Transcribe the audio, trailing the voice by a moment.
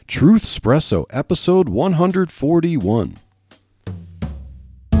Truth Espresso, episode 141.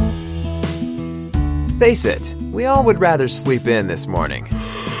 Face it, we all would rather sleep in this morning.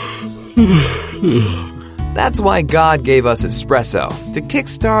 That's why God gave us espresso, to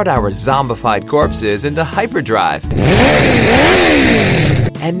kickstart our zombified corpses into hyperdrive.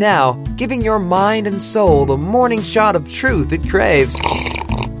 And now, giving your mind and soul the morning shot of truth it craves.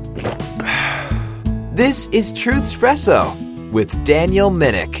 This is Truth Espresso with Daniel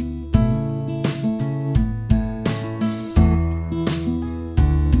Minnick.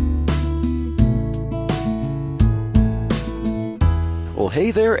 Well,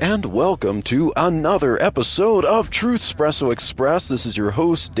 hey there, and welcome to another episode of Truth Espresso Express. This is your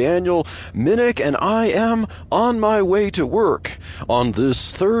host, Daniel Minnick, and I am on my way to work on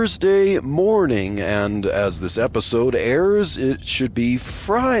this Thursday morning. And as this episode airs, it should be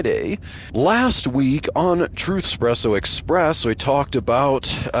Friday. Last week on Truth Espresso Express, we talked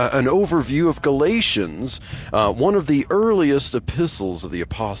about an overview of Galatians, one of the earliest epistles of the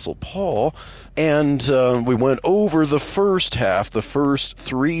Apostle Paul. And we went over the first half, the first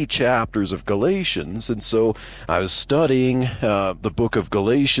 3 chapters of Galatians. And so I was studying the book of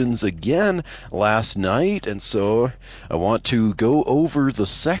Galatians again last night. And so I want to go over the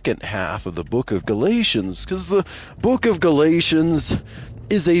second half of the book of Galatians, because the book of Galatians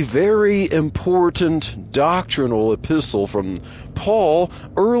is a very important doctrinal epistle from Paul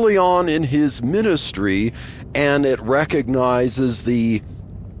early on in his ministry, and it recognizes the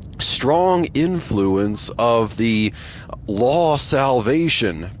strong influence of the law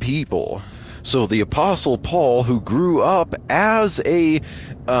salvation people. So the Apostle Paul, who grew up as a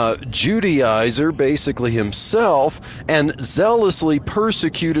Judaizer, basically himself, and zealously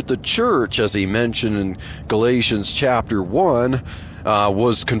persecuted the church, as he mentioned in Galatians chapter 1,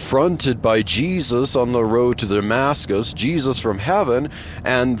 was confronted by Jesus on the road to Damascus, Jesus from heaven,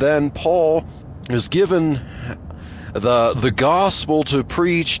 and then Paul is given the gospel to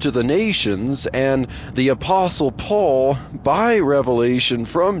preach to the nations, and the Apostle Paul, by revelation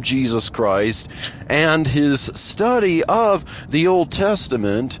from Jesus Christ and his study of the Old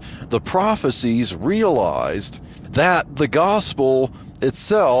Testament, the prophecies, realized that the gospel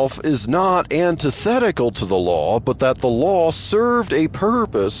itself is not antithetical to the law, but that the law served a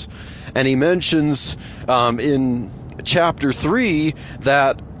purpose. And he mentions in chapter 3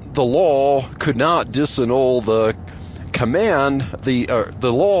 that the law could not disannul the command,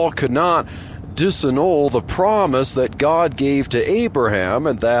 the law could not disannul the promise that God gave to Abraham,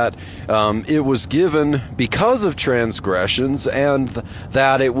 and that it was given because of transgressions, and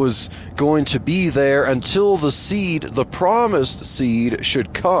that it was going to be there until the seed, the promised seed,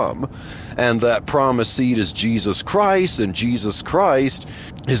 should come. And that promised seed is Jesus Christ, and Jesus Christ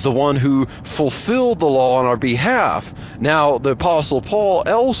is the one who fulfilled the law on our behalf. Now, the Apostle Paul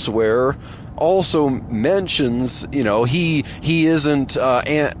elsewhere also mentions, he isn't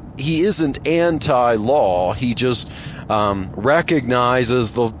anti-law. He just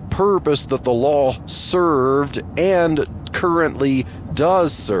recognizes the purpose that the law served and currently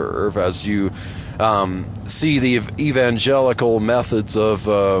does serve. As you see the evangelical methods of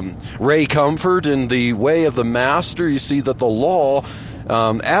Ray Comfort in The Way of the Master, you see that the law,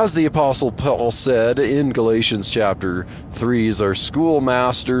 as the Apostle Paul said in Galatians chapter 3, is our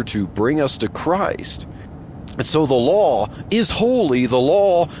schoolmaster to bring us to Christ. And so the law is holy. The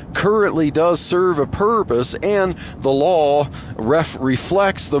law currently does serve a purpose, and the law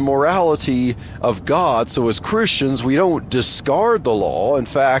reflects the morality of God. So as Christians, we don't discard the law. In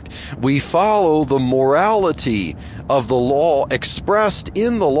fact, we follow the morality of the law expressed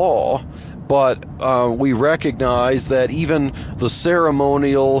in the law, but we recognize that even the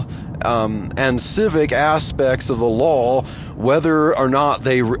ceremonial and civic aspects of the law, whether or not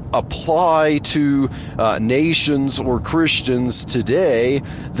they apply to nations or Christians today,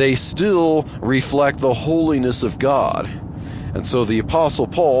 they still reflect the holiness of God. And so the Apostle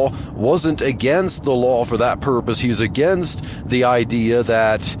Paul wasn't against the law for that purpose. He was against the idea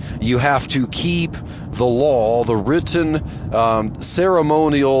that you have to keep the law, the written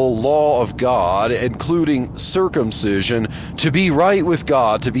ceremonial law of God, including circumcision, to be right with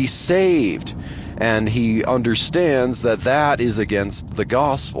God, to be saved. And he understands that that is against the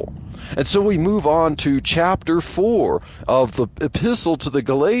gospel. And so we move on to chapter 4 of the epistle to the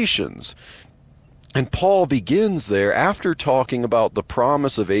Galatians. And Paul begins there after talking about the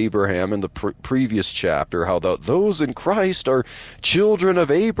promise of Abraham in the previous chapter, how those in Christ are children of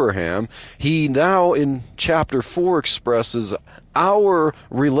Abraham. He now in chapter 4 expresses our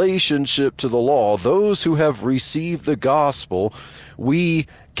relationship to the law. Those who have received the gospel, we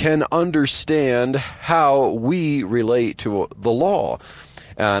can understand how we relate to the law.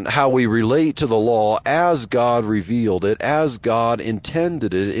 and how we relate to the law as God revealed it, as God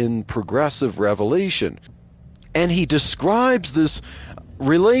intended it in progressive revelation. And he describes this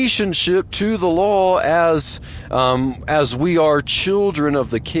relationship to the law as we are children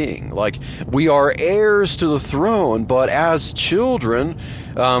of the King. Like, we are heirs to the throne, but as children,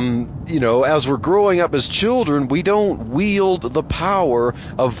 as we're growing up as children, we don't wield the power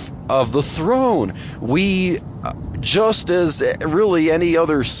of the throne. We, just as really any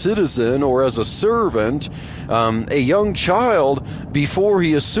other citizen or as a servant, a young child, before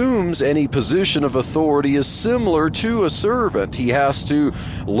he assumes any position of authority, is similar to a servant. He has to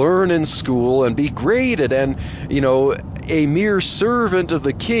learn in school and be graded, and a mere servant of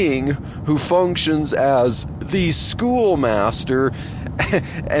the King who functions as the schoolmaster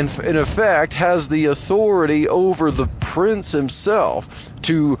and in effect has the authority over the prince himself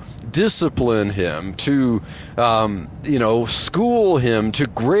to discipline him, to school him, to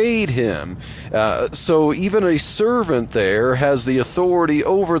grade him. So even a servant there has the authority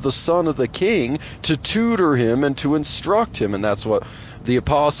over the son of the King to tutor him and to instruct him. And that's what the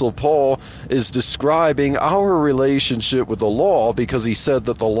Apostle Paul is describing our relationship with the law, because he said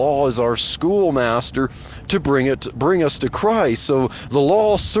that the law is our schoolmaster to bring us to Christ. So the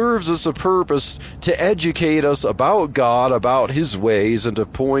law serves as a purpose to educate us about God, about his ways, and to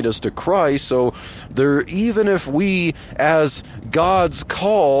point us to Christ. So even if we, as God's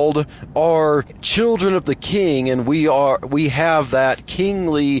called, are children of the King, and we have that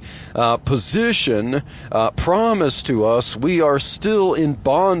kingly position promised to us, we are still in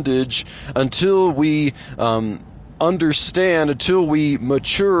bondage until we understand, until we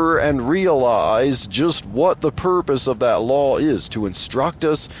mature and realize just what the purpose of that law is, to instruct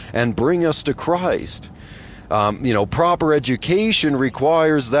us and bring us to Christ. Proper education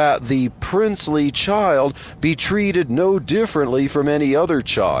requires that the princely child be treated no differently from any other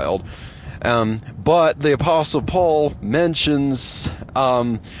child. But the Apostle Paul mentions,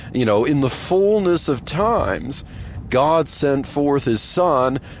 in the fullness of times, God sent forth his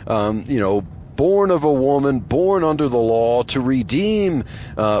Son, born of a woman, born under the law, to redeem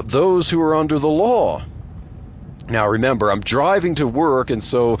those who are under the law. Now remember, I'm driving to work, and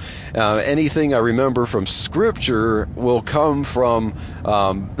so anything I remember from Scripture will come from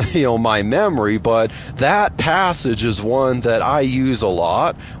my memory, but that passage is one that I use a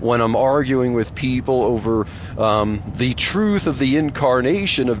lot when I'm arguing with people over the truth of the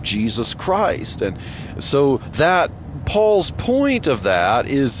incarnation of Jesus Christ. And so that Paul's point of that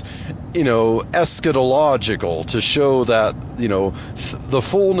is eschatological, to show that the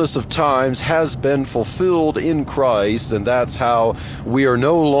fullness of times has been fulfilled in Christ, and that's how we are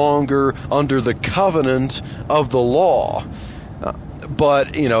no longer under the covenant of the law.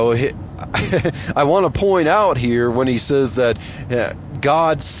 But I want to point out here when he says that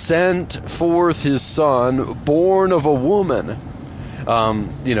God sent forth his Son born of a woman.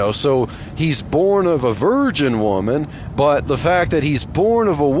 So he's born of a virgin woman, but the fact that he's born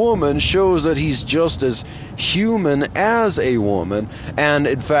of a woman shows that he's just as human as a woman, and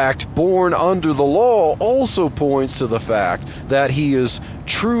in fact, born under the law also points to the fact that he is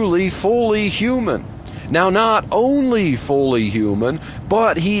truly fully human. Now, not only fully human,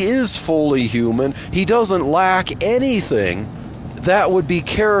 but he is fully human. He doesn't lack anything that would be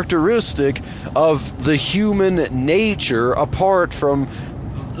characteristic of the human nature apart from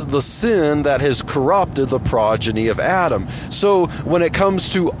the sin that has corrupted the progeny of Adam. So when it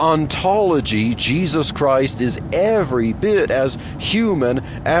comes to ontology, Jesus Christ is every bit as human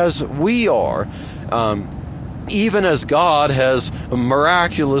as we are. Even as God has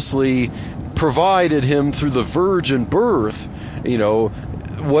miraculously provided him through the virgin birth,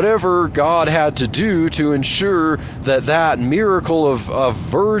 whatever God had to do to ensure that miracle of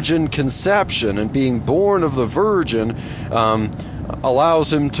virgin conception and being born of the virgin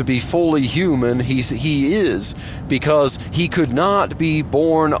allows him to be fully human. He is, because he could not be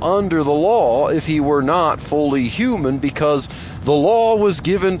born under the law if he were not fully human, because the law was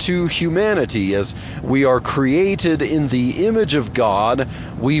given to humanity. As we are created in the image of God,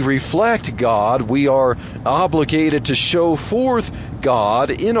 we reflect God, we are obligated to show forth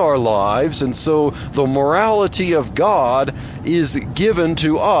God in our lives, and so the morality of God is given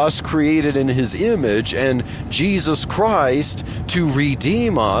to us, created in his image, and Jesus Christ, to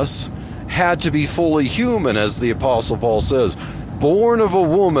redeem us, had to be fully human, as the Apostle Paul says, born of a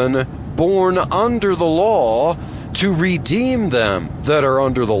woman, born under the law, to redeem them that are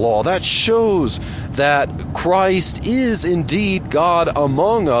under the law. That shows that Christ is indeed God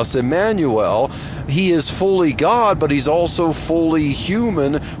among us, Emmanuel. He is fully God, but he's also fully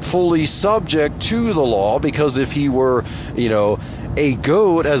human, fully subject to the law, because if he were, a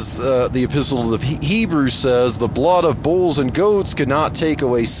goat, as the Epistle of the Hebrews says, the blood of bulls and goats could not take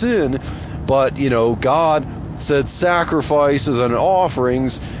away sin, but, God said sacrifices and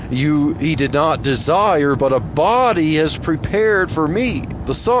offerings he did not desire, but a body has prepared for me,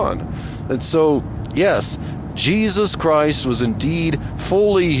 the Son. And so, yes, Jesus Christ was indeed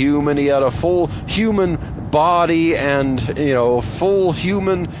fully human. He had a full human body and, full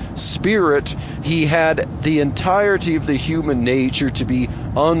human spirit. He had the entirety of the human nature to be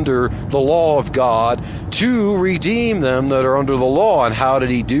under the law of God to redeem them that are under the law. And how did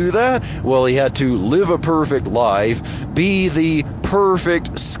he do that? Well, he had to live a perfect life, be the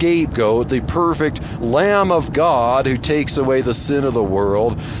perfect scapegoat, the perfect Lamb of God who takes away the sin of the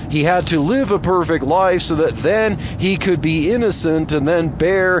world. He had to live a perfect life so that then he could be innocent and then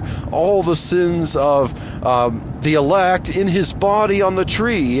bear all the sins of the elect in his body on the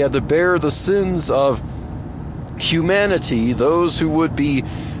tree. He had to bear the sins of humanity, those who would be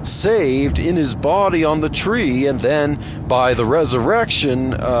saved, in his body on the tree. And then by the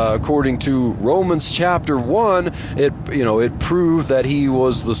resurrection, according to Romans chapter 1, it proved that he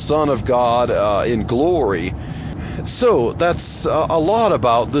was the Son of God in glory. So that's a lot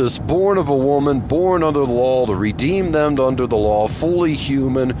about this. Born of a woman, born under the law to redeem them under the law, fully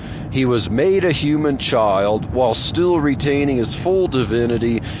human. He was made a human child while still retaining his full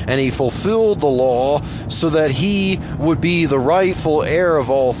divinity, and he fulfilled the law so that he would be the rightful heir of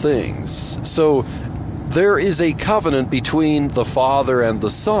all things. So there is a covenant between the Father and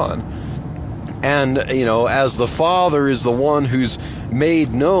the Son. And, as the Father is the one who's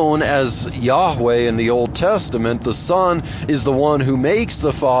made known as Yahweh in the Old Testament, the Son is the one who makes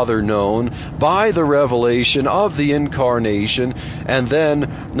the Father known by the revelation of the Incarnation. And then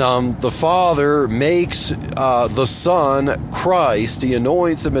the Father makes the Son Christ. He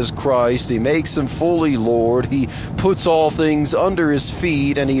anoints him as Christ. He makes him fully Lord. He puts all things under his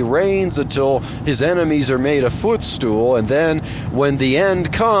feet, and he reigns until his enemies are made a footstool. And then when the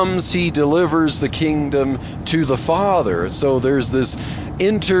end comes, he delivers the kingdom to the Father. So there's this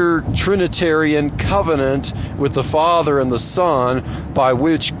inter-Trinitarian covenant with the Father and the Son by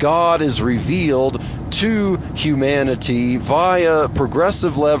which God is revealed to humanity via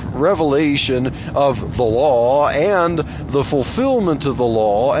progressive revelation of the law and the fulfillment of the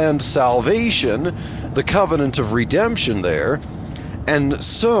law and salvation, the covenant of redemption there. And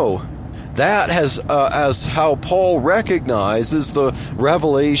so that has, as how Paul recognizes the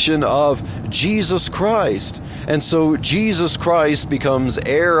revelation of Jesus Christ. And so Jesus Christ becomes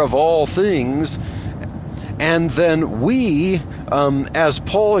heir of all things. And then we, as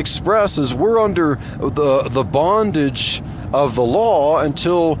Paul expresses, we're under the bondage of the law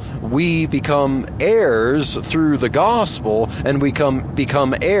until we become heirs through the gospel, and we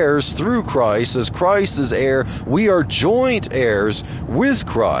become heirs through Christ. As Christ is heir, we are joint heirs with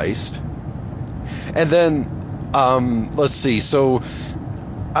Christ. And then, let's see, so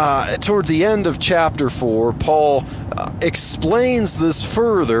toward the end of chapter 4, Paul explains this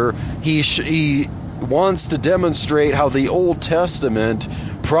further. He wants to demonstrate how the Old Testament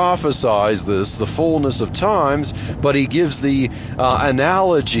prophesies this, the fullness of times, but he gives the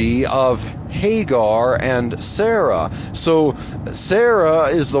analogy of Hagar and Sarah. So Sarah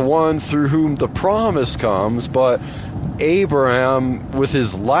is the one through whom the promise comes, but Abraham, with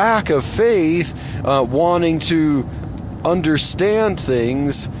his lack of faith, wanting to understand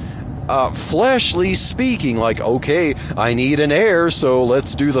things, fleshly speaking, like, okay, I need an heir, so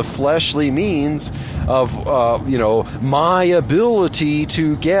let's do the fleshly means of, my ability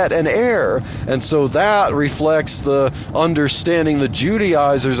to get an heir. And so that reflects the understanding, the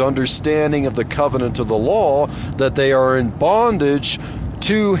Judaizers' understanding of the covenant of the law, that they are in bondage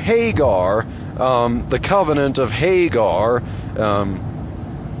to Hagar, the covenant of Hagar,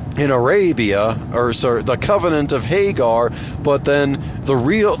 in Arabia, the covenant of Hagar, but then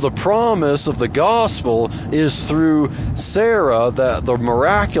the promise of the gospel is through Sarah, that the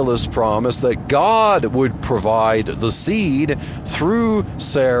miraculous promise that God would provide the seed through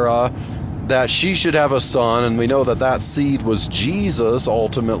Sarah, that she should have a son, and we know that seed was Jesus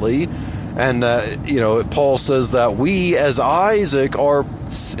ultimately. And Paul says that we, as Isaac, are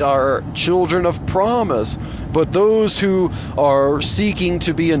children of promise. But those who are seeking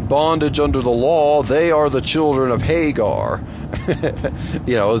to be in bondage under the law, they are the children of Hagar.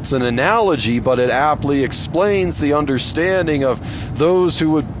 It's an analogy, but it aptly explains the understanding of those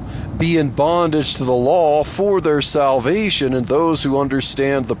who would be in bondage to the law for their salvation, and those who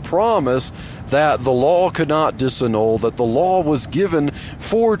understand the promise that the law could not disannul, that the law was given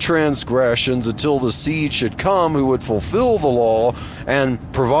for transgressions until the seed should come who would fulfill the law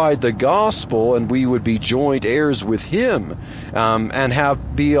and provide the gospel, and we would be joint heirs with him,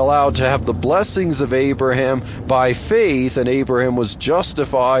 and be allowed to have the blessings of Abraham by faith. And Abraham was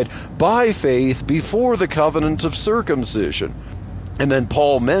justified by faith before the covenant of circumcision. And then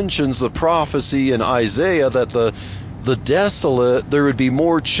Paul mentions the prophecy in Isaiah that the desolate, there would be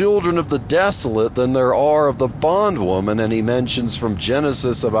more children of the desolate than there are of the bondwoman. And he mentions from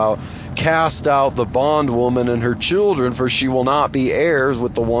Genesis about cast out the bondwoman and her children, for she will not be heirs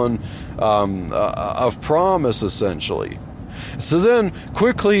with the one of promise, essentially. So then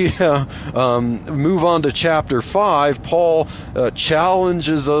quickly move on to chapter 5. Paul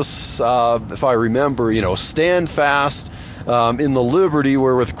challenges us, if I remember, stand fast in the liberty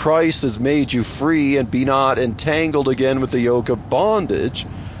wherewith Christ has made you free, and be not entangled again with the yoke of bondage.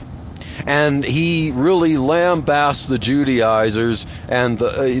 And he really lambasts the Judaizers and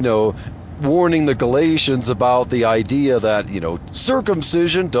warning the Galatians about the idea that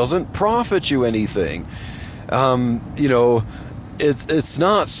circumcision doesn't profit you anything. It's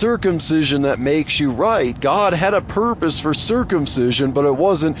not circumcision that makes you right. God had a purpose for circumcision, but it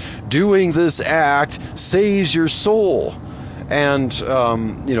wasn't doing this act saves your soul. And,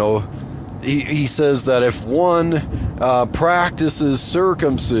 he says that if one practices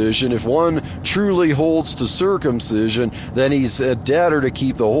circumcision, if one truly holds to circumcision, then he's a debtor to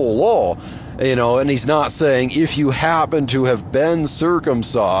keep the whole law. And he's not saying if you happen to have been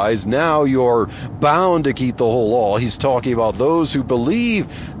circumcised, now you're bound to keep the whole law. He's talking about those who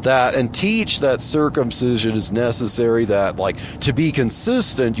believe that and teach that circumcision is necessary, that to be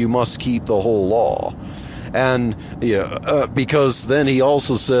consistent, you must keep the whole law. And because then he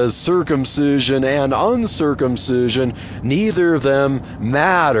also says circumcision and uncircumcision, neither of them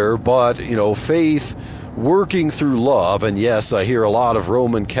matter, but faith working through love. And yes, I hear a lot of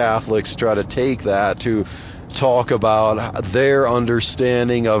Roman Catholics try to take that to talk about their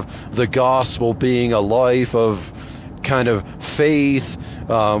understanding of the gospel being a life of kind of faith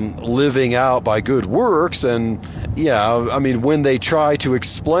living out by good works. And when they try to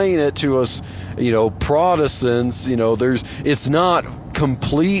explain it to us, Protestants, it's not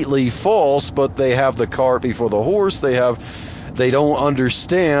completely false, but they have the cart before the horse. They don't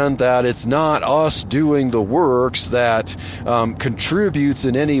understand that it's not us doing the works that contributes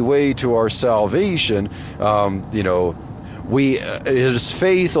in any way to our salvation. It is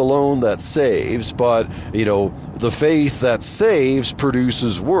faith alone that saves, but the faith that saves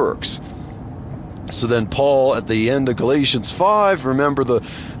produces works. So then Paul, at the end of Galatians 5, remember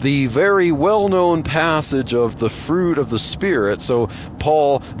the very well-known passage of the fruit of the Spirit. So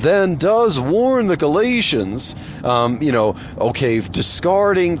Paul then does warn the Galatians,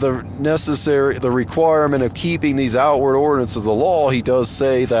 discarding the requirement of keeping these outward ordinances of the law. He does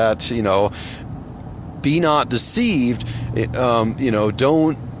say that, be not deceived,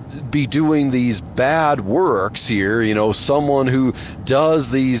 don't be doing these bad works here. Someone who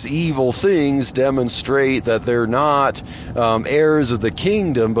does these evil things demonstrate that they're not heirs of the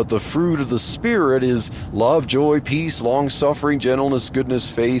kingdom, but the fruit of the Spirit is love, joy, peace, long-suffering, gentleness,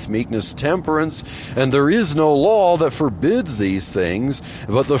 goodness, faith, meekness, temperance. And there is no law that forbids these things,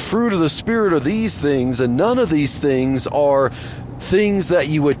 but the fruit of the Spirit are these things, and none of these things are things that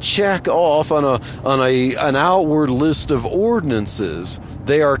you would check off on an outward list of ordinances.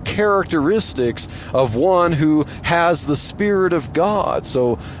 They are characteristics of one who has the Spirit of God.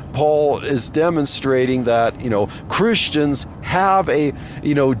 So Paul is demonstrating that Christians have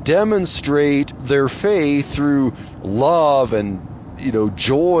demonstrate their faith through love and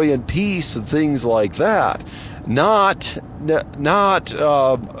joy and peace and things like that. Not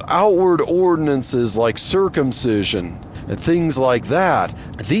outward ordinances like circumcision and things like that.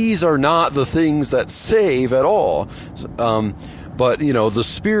 These are not the things that save at all. But, the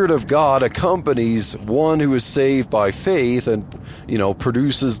Spirit of God accompanies one who is saved by faith and,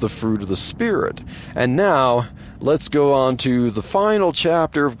 produces the fruit of the Spirit. And now, let's go on to the final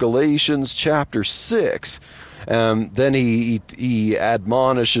chapter of Galatians, chapter 6. Then he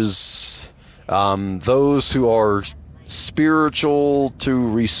admonishes those who are spiritual to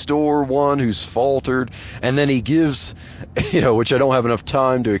restore one who's faltered, and then he gives, which I don't have enough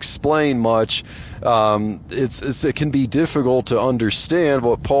time to explain much. It can be difficult to understand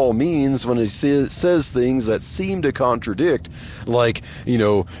what Paul means when he says things that seem to contradict, like,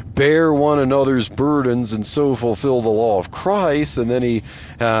 bear one another's burdens and so fulfill the law of Christ, and then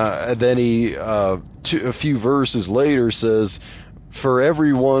he a few verses later says, for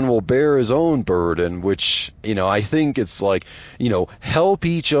everyone will bear his own burden, which, I think it's like, help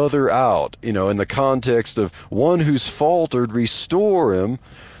each other out, in the context of one who's faltered, restore him,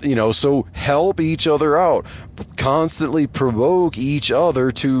 so help each other out, constantly provoke each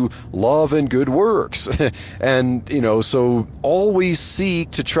other to love and good works. And, so always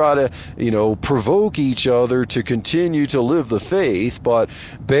seek to try to, provoke each other to continue to live the faith, but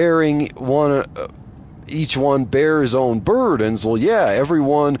each one bear his own burdens. Well, yeah,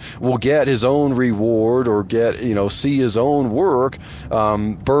 everyone will get his own reward or get, see his own work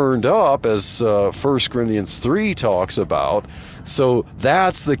burned up, as 1 Corinthians 3 talks about. So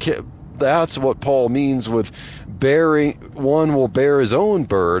that's what Paul means with one will bear his own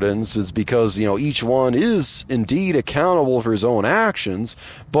burdens, is because, each one is indeed accountable for his own actions,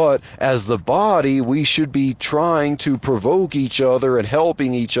 but as the body, we should be trying to provoke each other and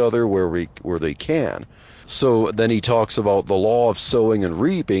helping each other where they can. So then he talks about the law of sowing and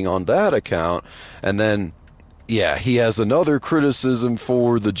reaping on that account, and then he has another criticism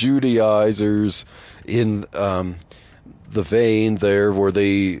for the Judaizers in the vein there where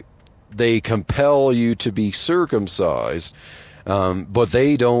they compel you to be circumcised, but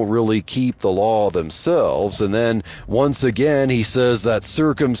they don't really keep the law themselves. And then once again he says that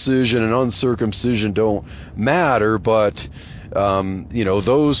circumcision and uncircumcision don't matter, but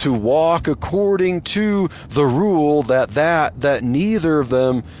those who walk according to the rule that neither of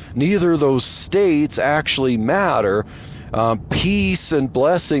those states actually matter. Peace and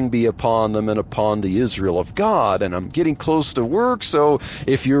blessing be upon them and upon the Israel of God. And I'm getting close to work, so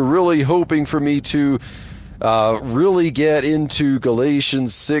if you're really hoping for me to really get into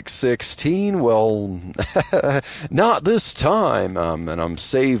Galatians 6:16, well, not this time, and I'm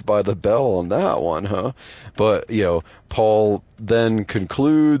saved by the bell on that one, huh? But, Paul then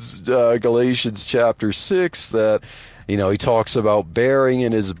concludes Galatians chapter 6 that, he talks about bearing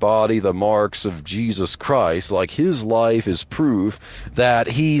in his body the marks of Jesus Christ, like his life is proof that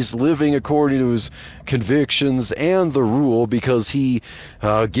he's living according to his convictions and the rule, because he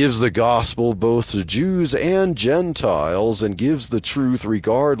gives the gospel both to Jews and Gentiles and gives the truth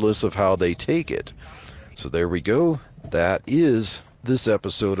regardless of how they take it. So there we go. That is this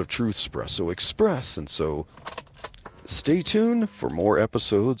episode of Truthspresso Express, and so stay tuned for more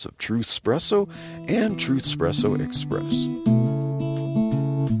episodes of Truthspresso and Truthspresso Express.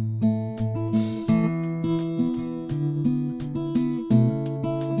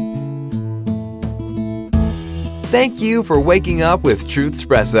 Thank you for waking up with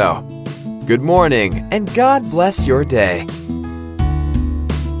Truthspresso. Good morning, and God bless your day.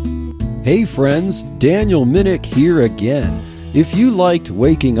 Hey friends, Daniel Minnick here again. If you liked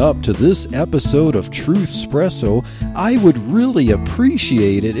waking up to this episode of Truthspresso, I would really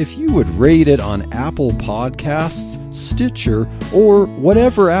appreciate it if you would rate it on Apple Podcasts, Stitcher, or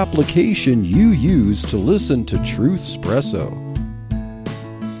whatever application you use to listen to Truthspresso.